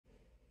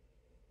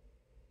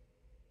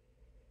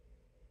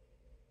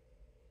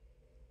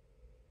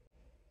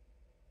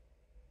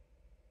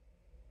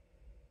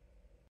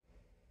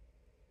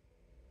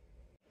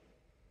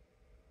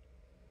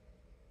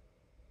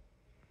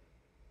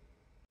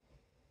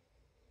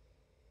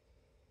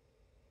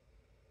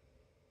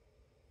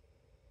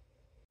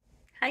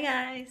Hi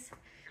guys!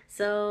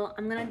 So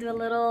I'm gonna do a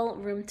little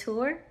room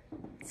tour.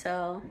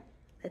 So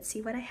let's see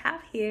what I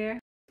have here.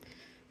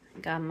 I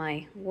got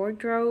my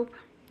wardrobe,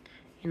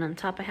 and on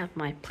top I have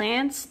my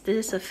plants.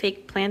 This is a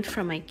fake plant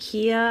from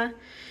IKEA.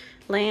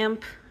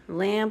 Lamp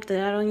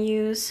that I don't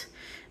use.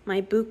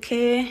 My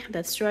bouquet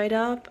that's dried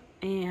up,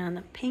 and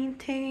a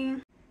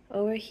painting.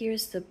 Over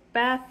here's the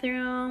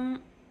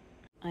bathroom.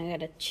 I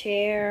got a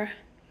chair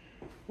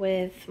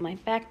with my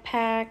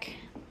backpack,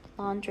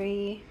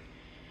 laundry,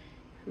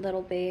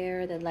 little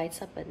bear that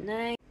lights up at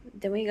night.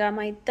 Then we got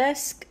my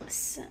desk,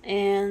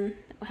 and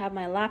I have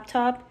my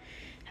laptop,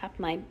 have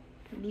my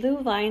blue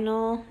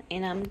vinyl,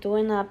 and I'm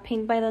doing a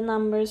paint by the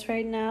numbers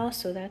right now,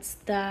 so that's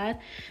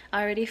that.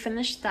 I already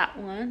finished that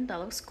one. That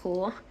looks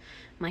cool.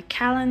 My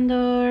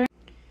calendar.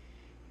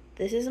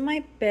 This is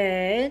my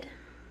bed.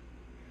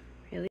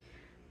 Really,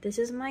 this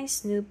is my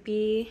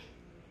Snoopy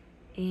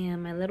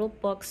and my little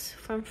books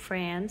from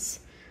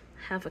France.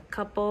 I have a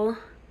couple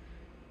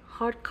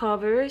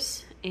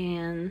hardcovers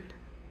and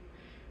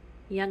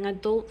young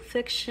adult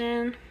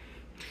fiction.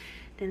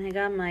 Then I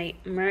got my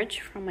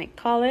merch from my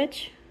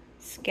college,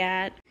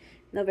 SCAD.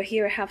 And over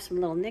here I have some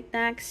little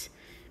knickknacks,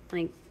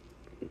 my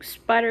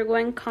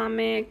Spider-Gwen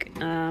comic,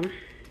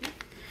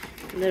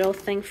 little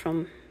thing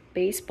from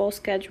baseball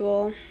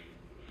schedule.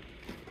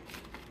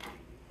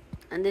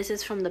 And this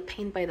is from the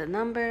paint by the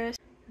numbers.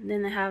 And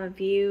then I have a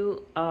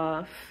view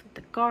of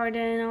the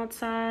garden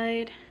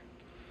outside.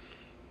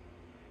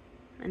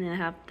 And then I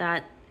have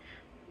that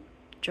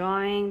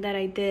drawing that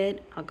I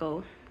did. I'll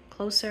go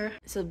closer.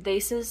 So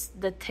this is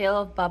the tail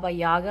of Baba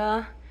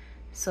Yaga.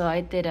 So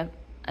I did a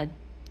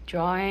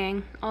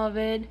drawing of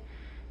it.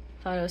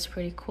 Thought it was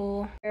pretty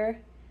cool.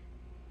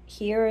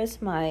 Here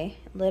is my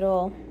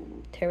little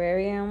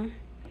terrarium.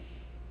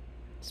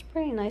 It's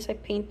pretty nice. I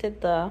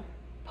painted the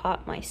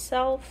pot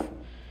myself.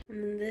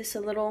 And then this is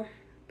a little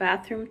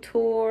bathroom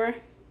tour.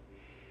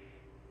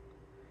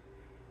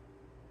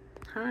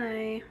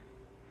 Hi.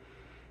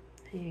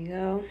 There you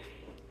go.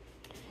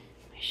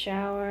 My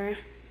shower.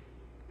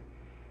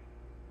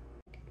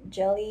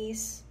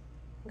 Jellies.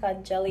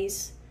 Got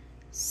jellies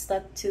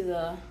stuck to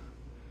the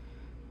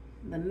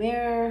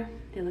mirror.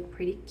 They look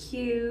pretty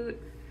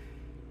cute.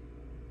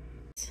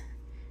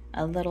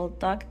 A little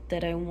duck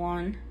that I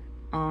won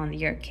on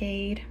the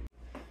arcade.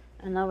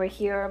 And over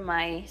here are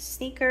my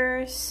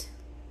sneakers.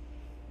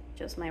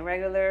 Just my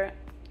regular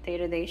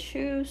day-to-day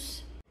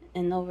shoes.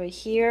 And over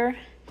here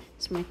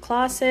is my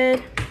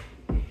closet.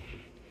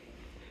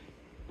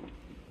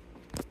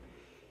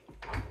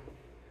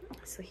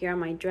 So here are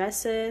my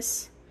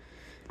dresses.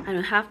 I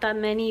don't have that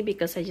many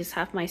because I just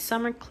have my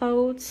summer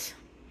clothes.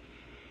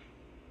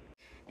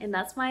 And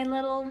that's my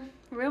little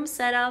room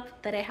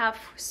setup that I have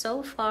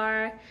so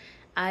far.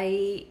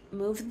 I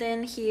moved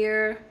in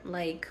here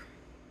like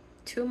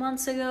 2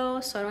 months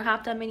ago, so I don't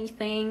have that many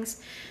things,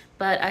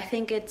 but I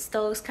think it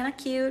still looks kind of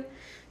cute.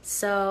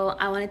 So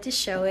I wanted to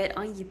show it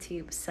on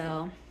YouTube.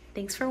 So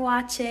thanks for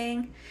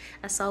watching.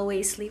 As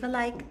always, leave a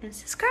like and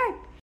subscribe.